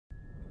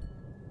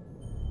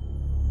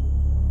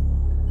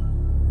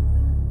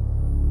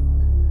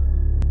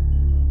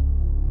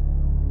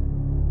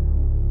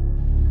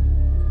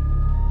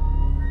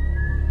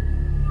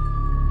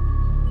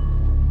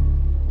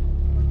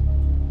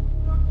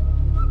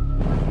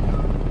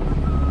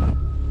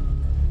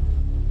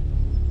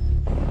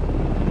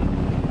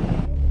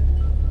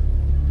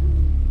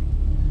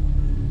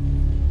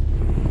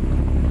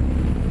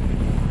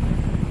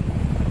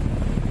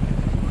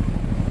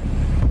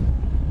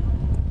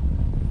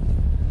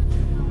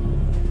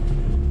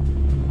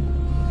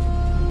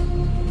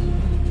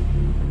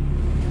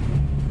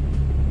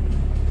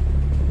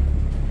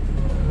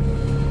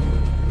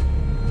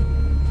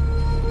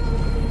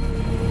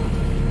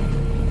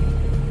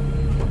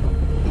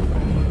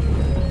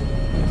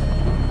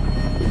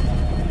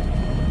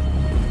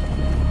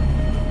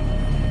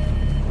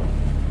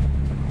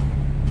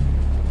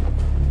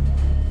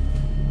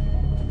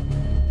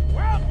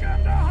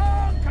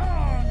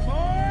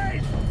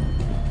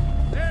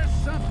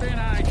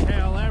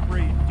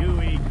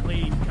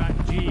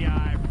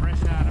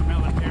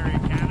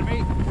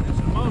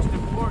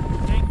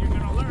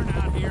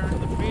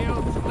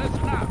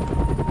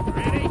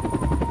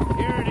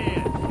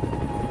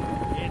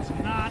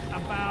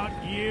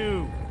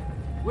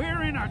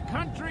in a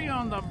country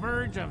on the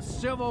verge of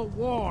civil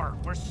war.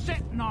 We're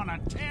sitting on a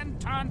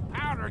 10-ton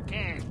powder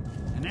keg.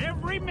 And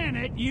every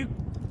minute you...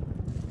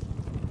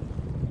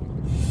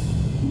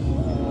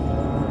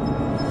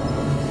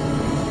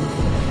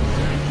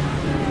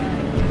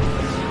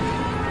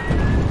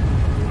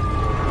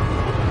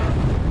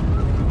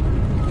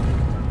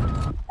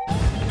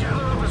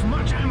 Gather up as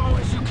much ammo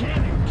as you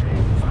can and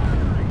keep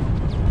firing.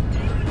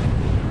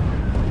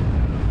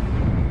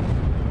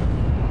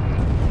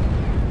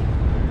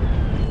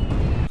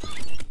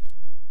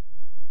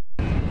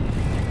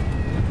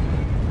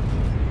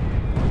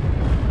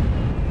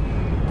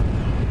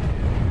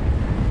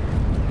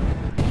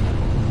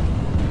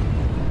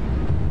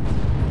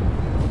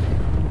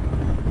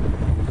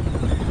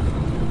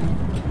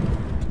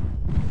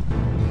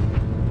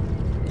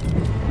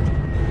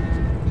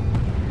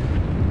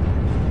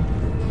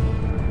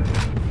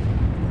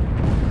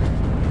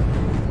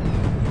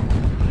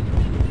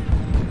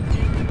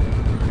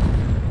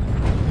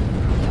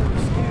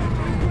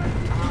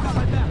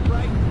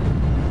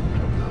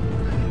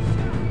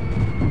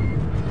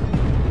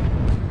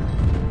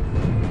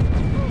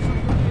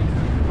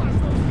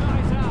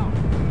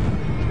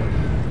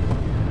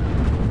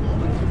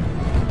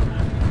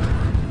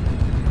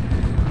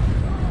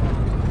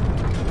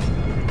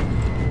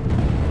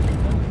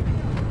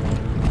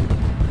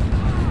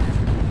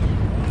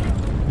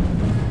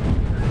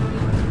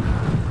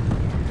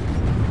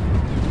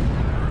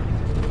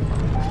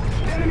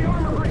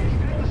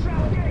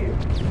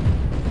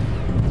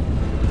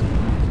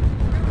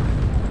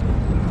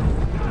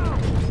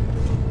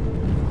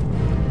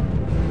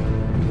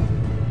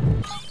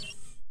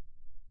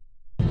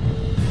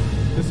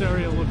 This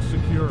area looks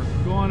secure.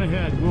 Go on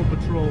ahead, we'll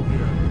patrol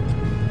here.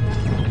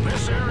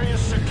 This area's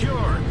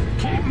secure.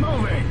 Keep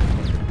moving.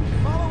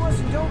 Follow us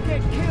and don't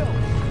get killed.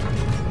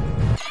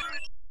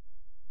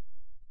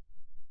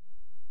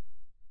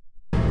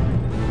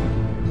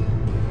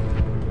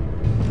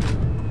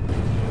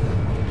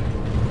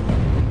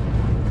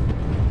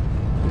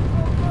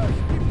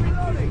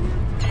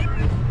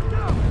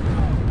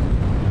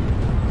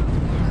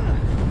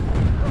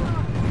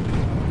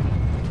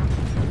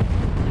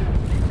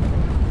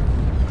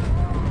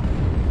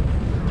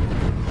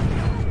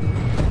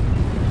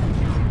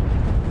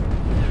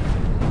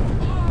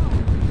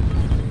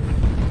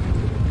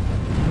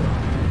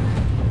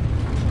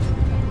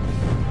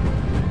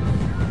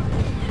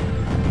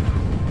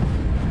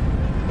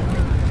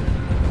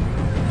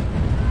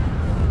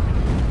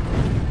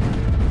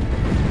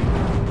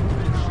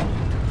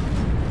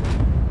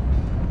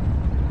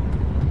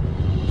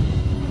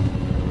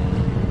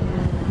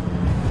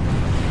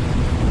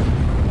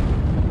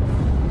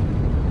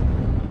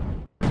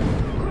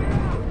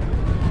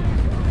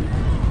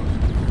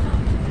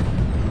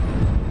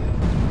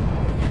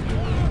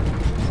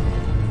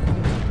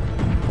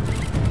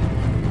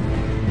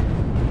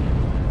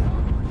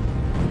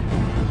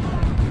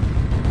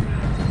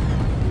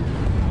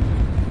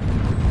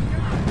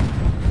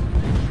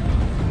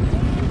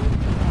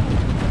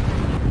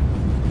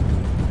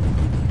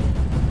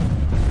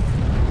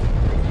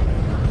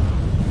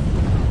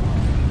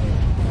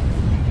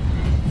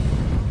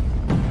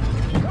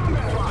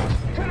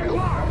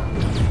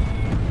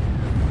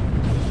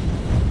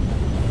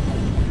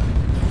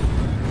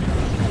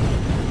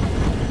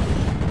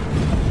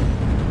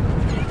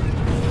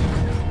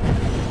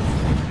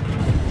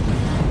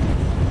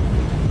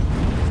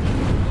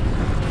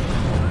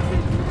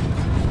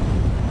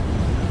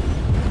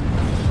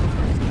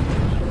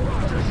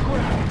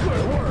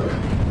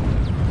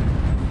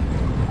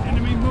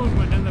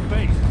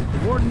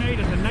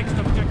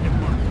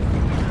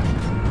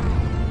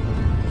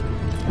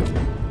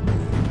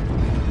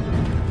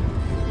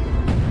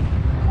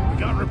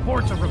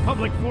 Reports of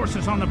Republic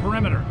forces on the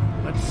perimeter.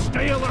 Let's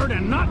stay alert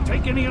and not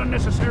take any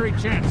unnecessary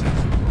chances.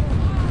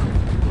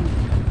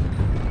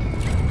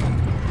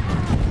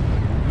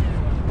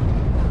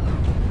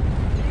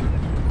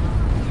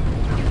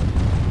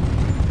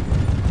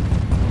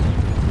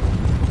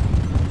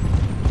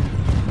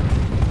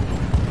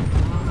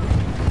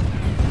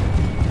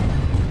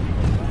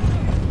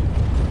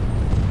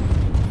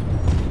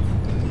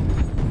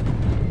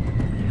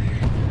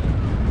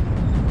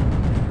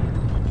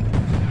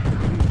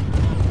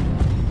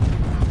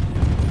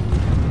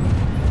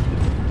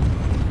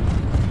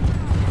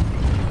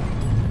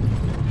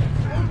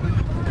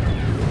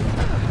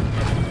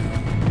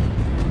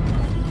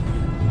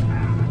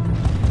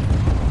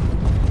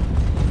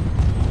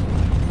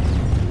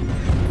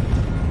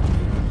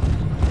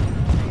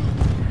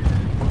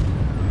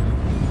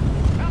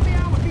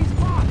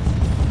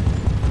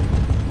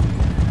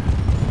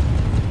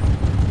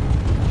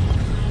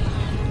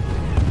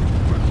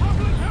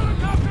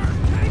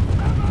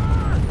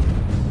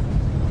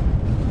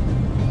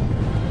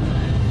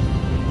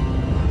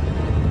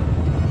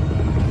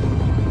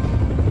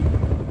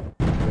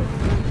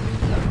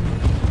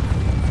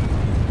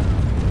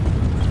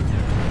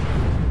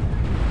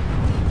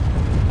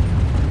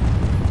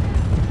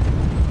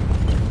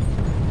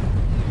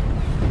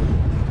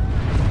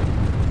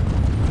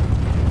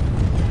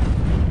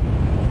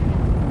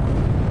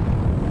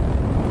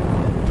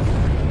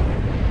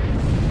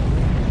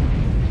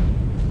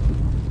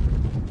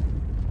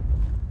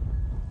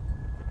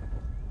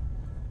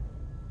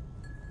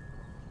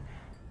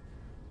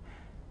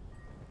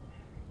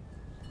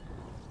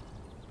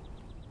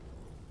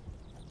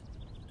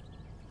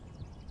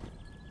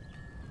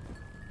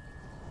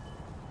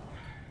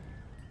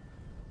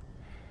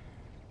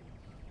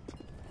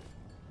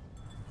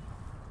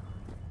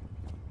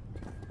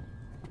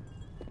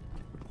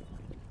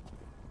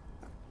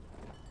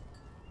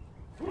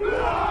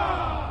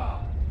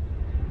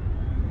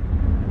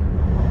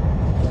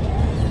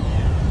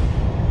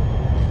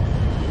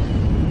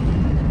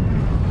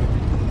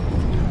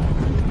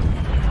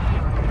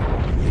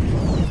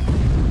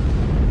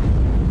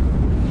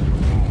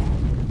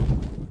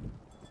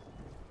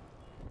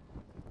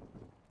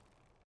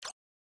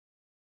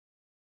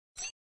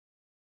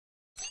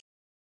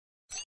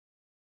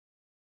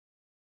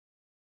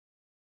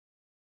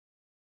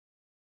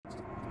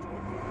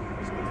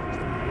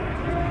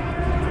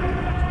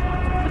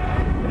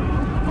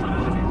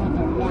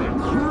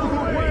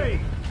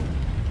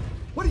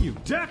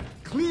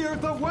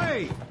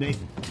 Hey!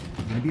 Nathan,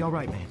 you're gonna be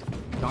alright, man.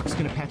 Doc's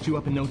gonna patch you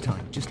up in no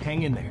time. Just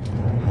hang in there.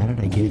 How did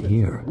I get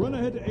here? Run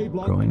ahead to A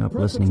block. Growing up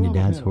listening to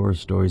Dad's horror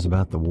stories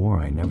about the war,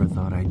 I never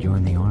thought I'd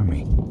join the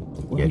army.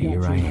 Yet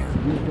here I am.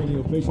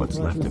 What's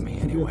left of me,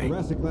 anyway.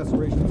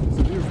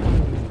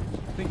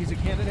 Think he's a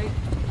candidate?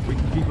 We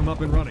can keep him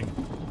up and running.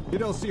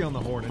 Get LC on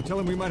the horn and tell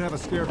him we might have a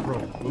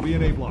scarecrow. We'll be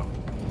in A block.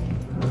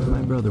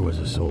 My brother was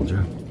a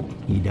soldier.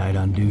 He died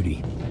on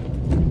duty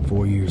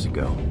 4 years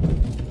ago.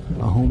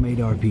 A homemade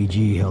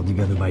RPG held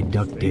together by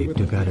duct tape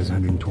took out his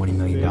 $120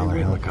 million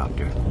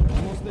helicopter.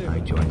 I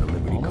joined the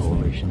Liberty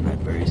Coalition that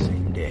very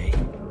same day.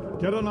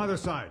 Get on either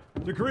side.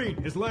 To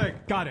Green, his leg.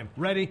 Got him.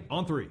 Ready?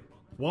 On 3.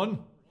 1,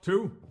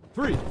 2,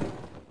 3.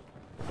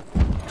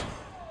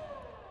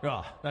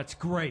 Oh, that's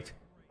great.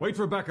 Wait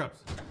for backups.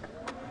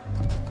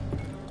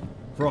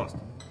 Frost.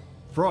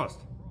 Frost.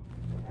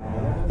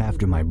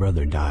 After my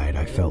brother died,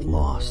 I felt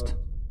lost.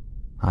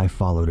 I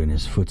followed in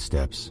his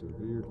footsteps,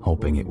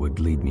 hoping it would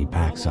lead me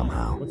back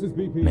somehow,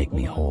 make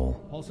me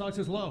whole. Pulse ox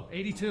is low,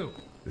 82.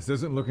 This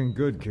isn't looking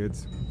good,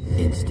 kids.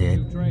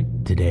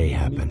 Instead, today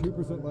happened.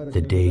 The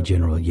day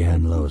General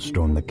Yan Lo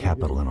stormed the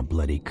capital in a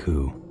bloody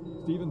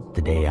coup.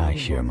 The day I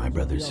share my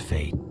brother's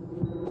fate.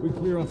 We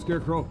clear on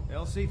Scarecrow.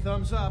 LC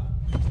thumbs up.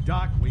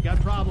 Doc, we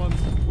got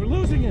problems. We're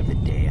losing him. The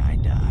day I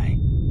die.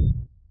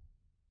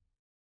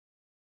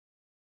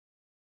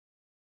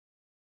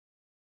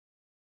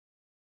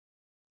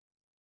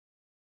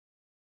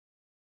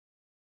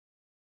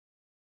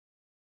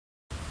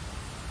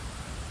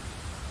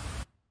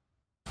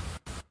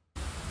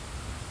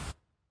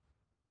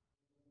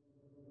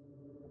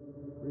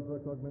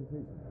 Reflex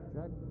augmentation.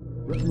 Check.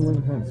 Retinal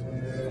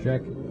enhancements.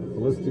 Check.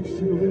 Ballistic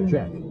shielding.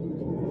 Check.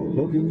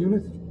 Cloaking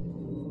unit.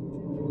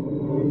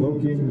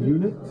 Cloaking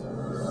unit.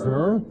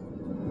 Sir.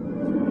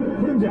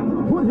 Put him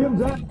down. Put him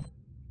down.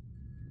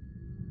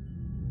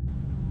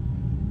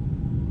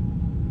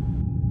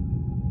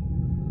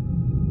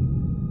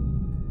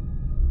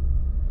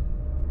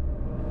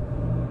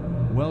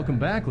 Welcome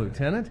back,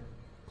 Lieutenant.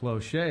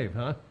 Close shave,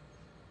 huh?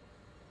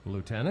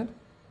 Lieutenant?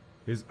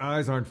 His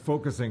eyes aren't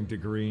focusing, to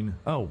Green.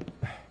 Oh,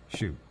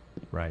 shoot.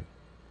 Right.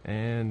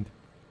 And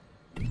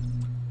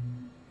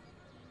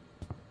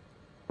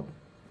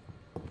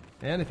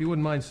if you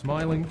wouldn't mind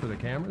smiling for the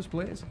cameras,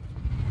 please.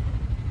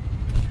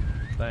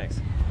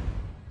 Thanks.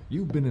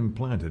 You've been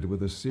implanted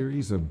with a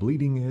series of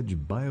bleeding-edge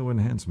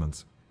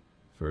bioenhancements.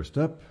 First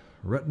up,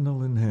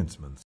 retinal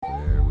enhancements.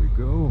 There we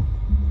go.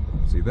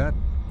 See that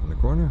in the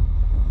corner?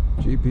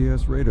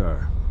 GPS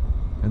radar.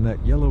 And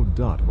that yellow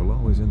dot will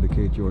always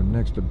indicate your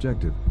next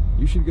objective.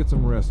 You should get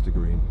some rest,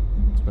 Green.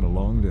 It's been a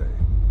long day.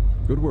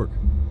 Good work.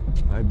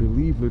 I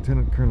believe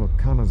Lieutenant Colonel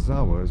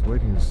Kanazawa is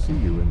waiting to see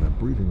you in the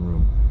briefing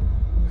room.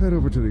 Head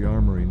over to the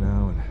armory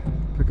now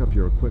and pick up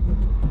your equipment.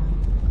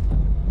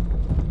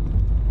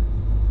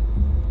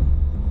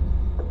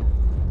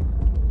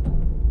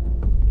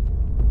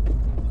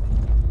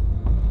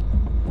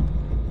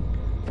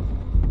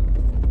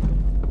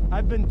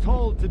 I've been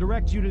told to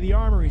direct you to the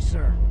armory,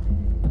 sir.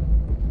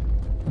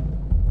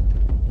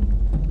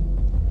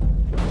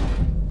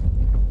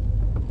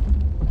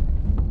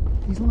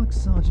 He's like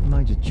Sergeant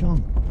Major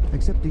Chung,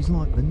 except he's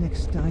like the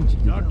next stage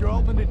of Doctor,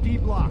 open the D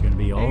block. Gonna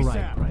be all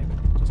right,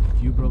 Private. Just a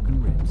few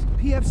broken ribs.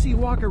 PFC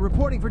Walker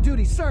reporting for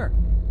duty, sir.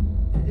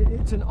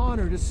 It's an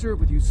honor to serve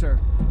with you, sir.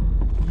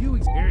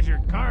 Here's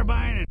your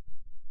carbine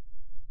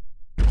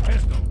and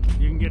pistol.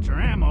 You can get your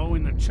ammo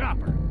in the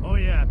chopper. Oh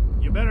yeah,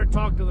 you better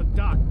talk to the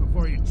doc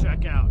before you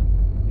check out.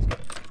 He's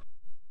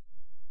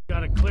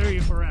got to clear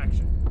you for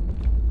action.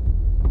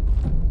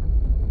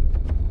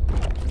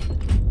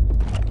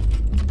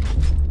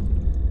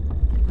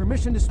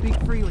 Permission to speak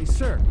freely,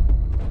 sir.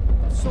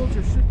 A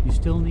soldier should... You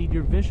still need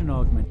your vision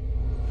augment.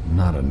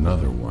 Not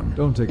another one.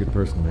 Don't take it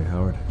personally,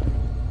 Howard.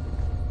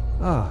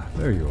 Ah,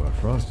 there you are,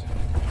 Frost.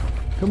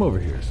 Come over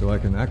here so I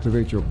can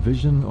activate your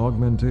vision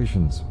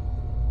augmentations.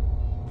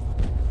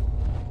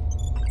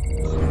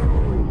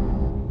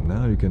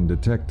 Now you can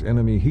detect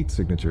enemy heat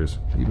signatures,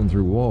 even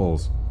through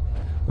walls.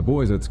 The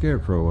boys at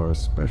Scarecrow are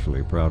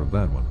especially proud of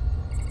that one.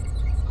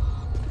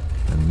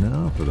 And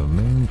now for the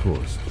main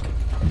course.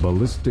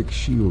 Ballistic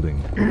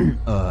shielding.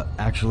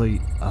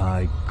 Actually,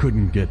 I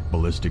couldn't get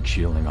ballistic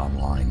shielding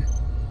online.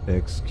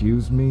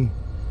 Excuse me?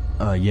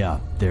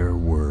 Yeah, there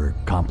were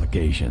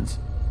complications.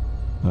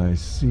 I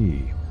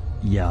see.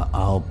 Yeah,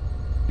 I'll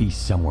be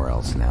somewhere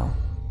else now.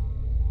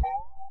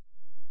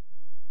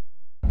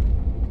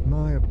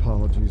 My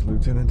apologies,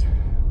 Lieutenant.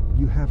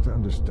 You have to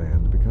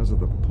understand, because of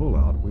the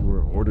pullout, we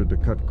were ordered to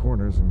cut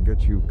corners and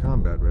get you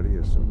combat ready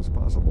as soon as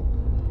possible.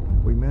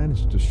 We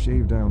managed to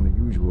shave down the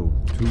usual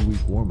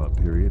 2-week warm-up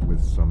period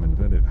with some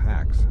inventive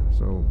hacks,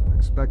 so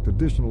expect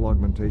additional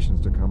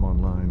augmentations to come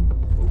online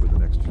over the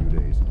next few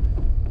days.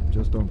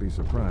 Just don't be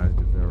surprised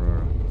if there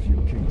are a few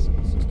kinks in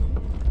the system.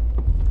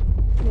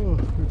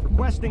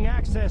 Requesting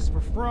access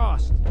for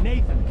Frost.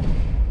 Nathan.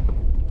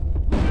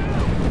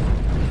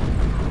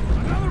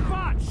 Another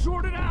bot!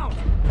 Short it out!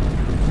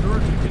 Sure,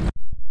 if you can...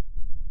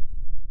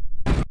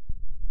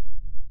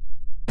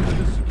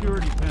 The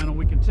security panel,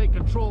 we can take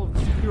control of the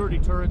security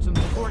turrets in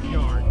the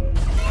courtyard.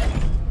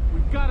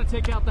 We've got to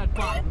take out that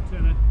bot,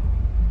 Lieutenant.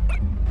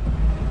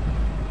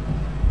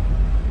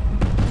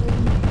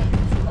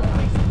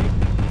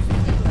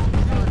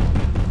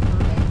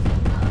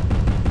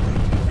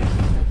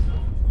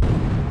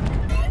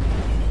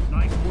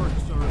 Nice work,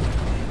 sir.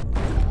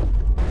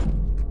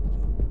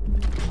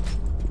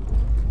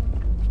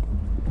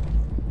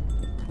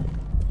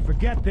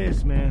 Forget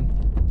this, man.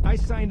 I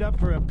signed up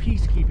for a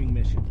peacekeeping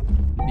mission.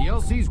 The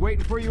LC's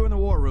waiting for you in the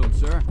war room,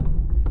 sir.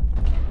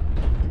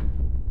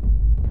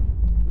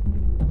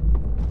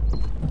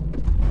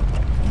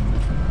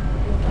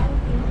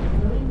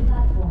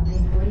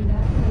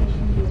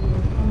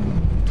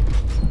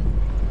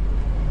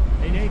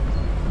 Hey, Nate.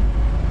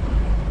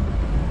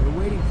 We're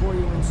waiting for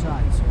you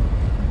inside, sir.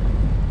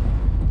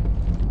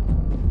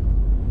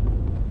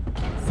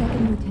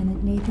 Second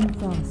Lieutenant Nathan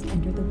Frost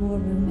entered the war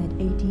room at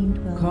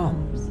 1812 Come.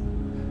 hours.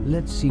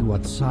 Let's see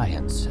what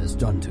science has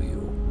done to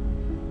you.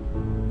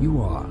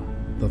 You are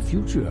the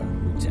future,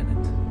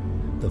 Lieutenant.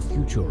 The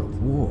future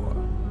of war.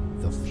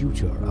 The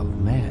future of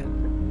man.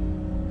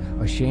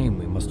 A shame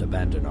we must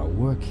abandon our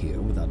work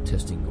here without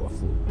testing your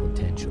full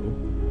potential.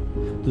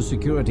 The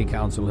Security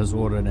Council has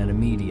ordered an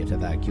immediate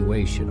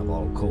evacuation of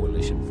all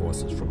Coalition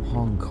forces from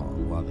Hong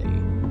Kong while they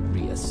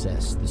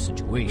reassess the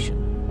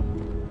situation.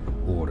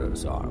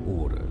 Orders are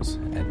orders,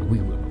 and we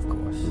will, of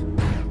course,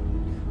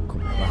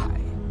 comply.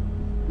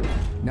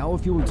 Now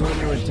if you will turn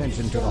your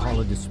attention to the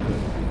holodisplay,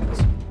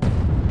 please.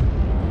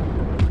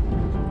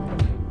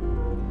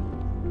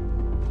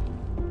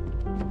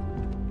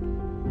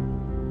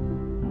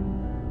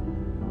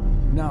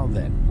 Now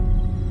then,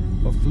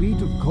 a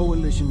fleet of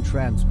Coalition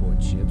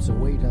transport ships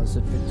await us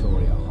at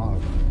Victoria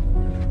Harbor.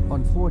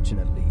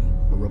 Unfortunately,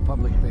 a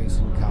Republic base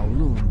in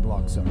Kowloon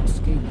blocks our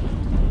escape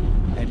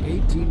route. At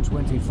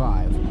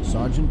 1825,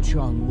 Sergeant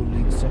Chung will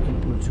lead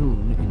 2nd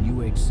Platoon in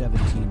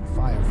UH-17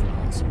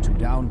 Fireflies to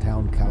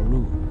downtown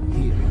Kowloon,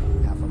 here,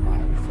 half a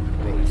mile from the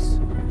base.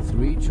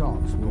 3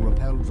 Chalks will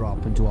rappel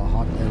drop into a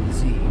hot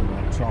LZ,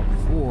 while Chalk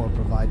 4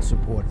 provides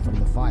support from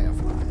the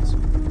Fireflies.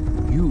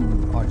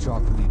 You are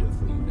Chalk leader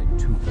for Unit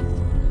 2.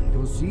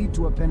 Proceed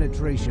to a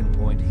penetration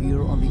point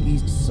here on the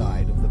east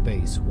side of the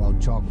base, while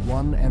Chalk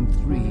 1 and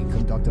 3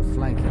 conduct a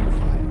flanking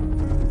fire.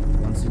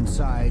 Once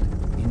inside,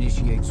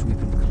 initiate sweep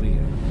and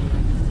clear.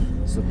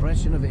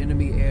 Suppression of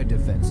enemy air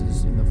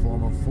defenses in the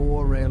form of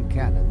 4 rail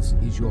cannons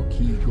is your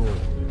key goal.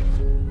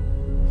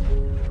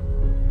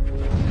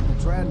 The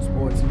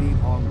transports leave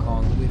Hong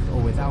Kong with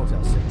or without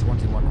us at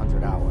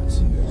 2100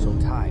 hours, so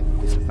time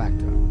is a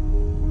factor.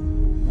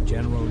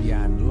 General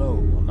Yan Lo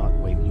will not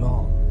wait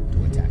long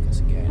to attack us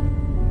again.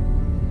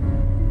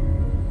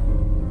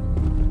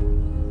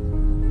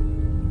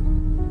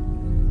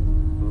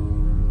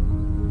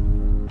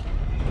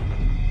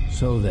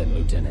 So then,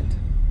 Lieutenant,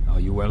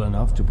 are you well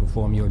enough to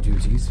perform your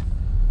duties?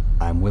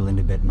 I'm willing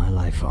to bet my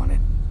life on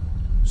it.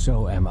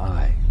 So am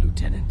I,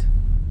 Lieutenant.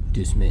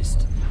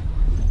 Dismissed.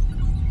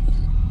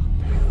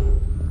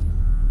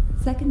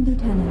 Second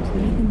Lieutenant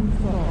Nathan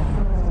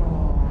Frost.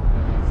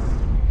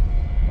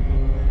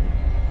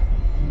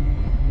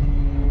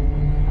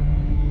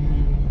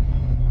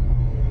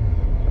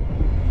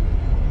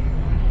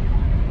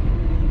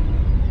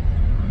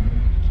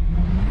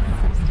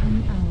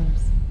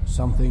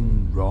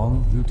 Something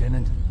wrong,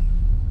 Lieutenant?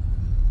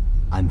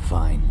 I'm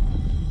fine.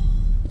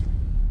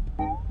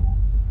 Looks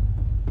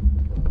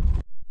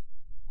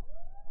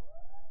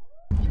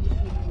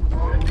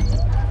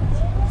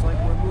like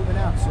we're moving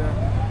out, sir.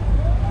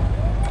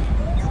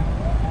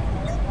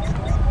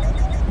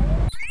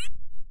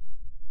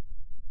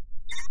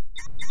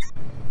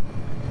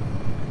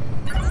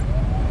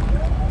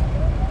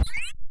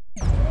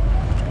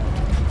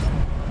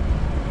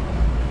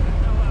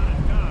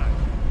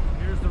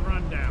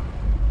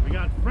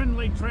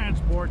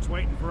 Transports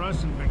waiting for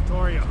us in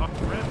Victoria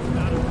Harbor. Red's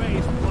got a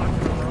base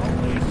blocking our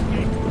only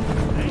escape.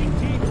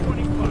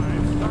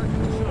 1825,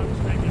 Sergeant Chung's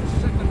taking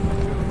 2nd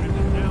Platoon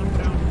into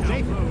downtown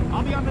Kowloon.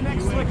 I'll be on the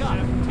next slick up.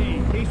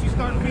 In case you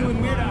start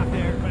feeling weird out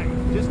there,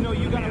 just know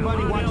you got a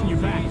buddy watching your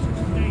back.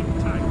 Stay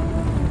tight.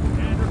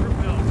 Standard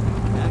rebellion.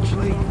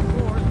 Actually,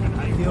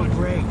 I feel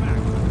great.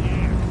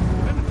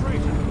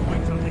 Penetration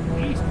points on the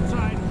east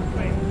side of the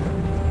base.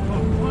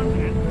 Both 1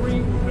 and 3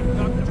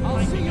 conduct a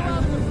I'll see you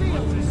out in the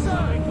field,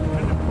 sir.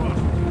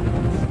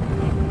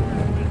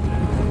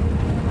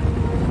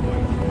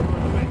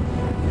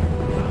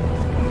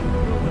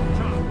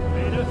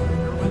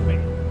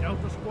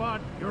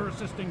 You're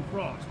assisting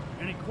Frost.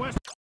 Any questions?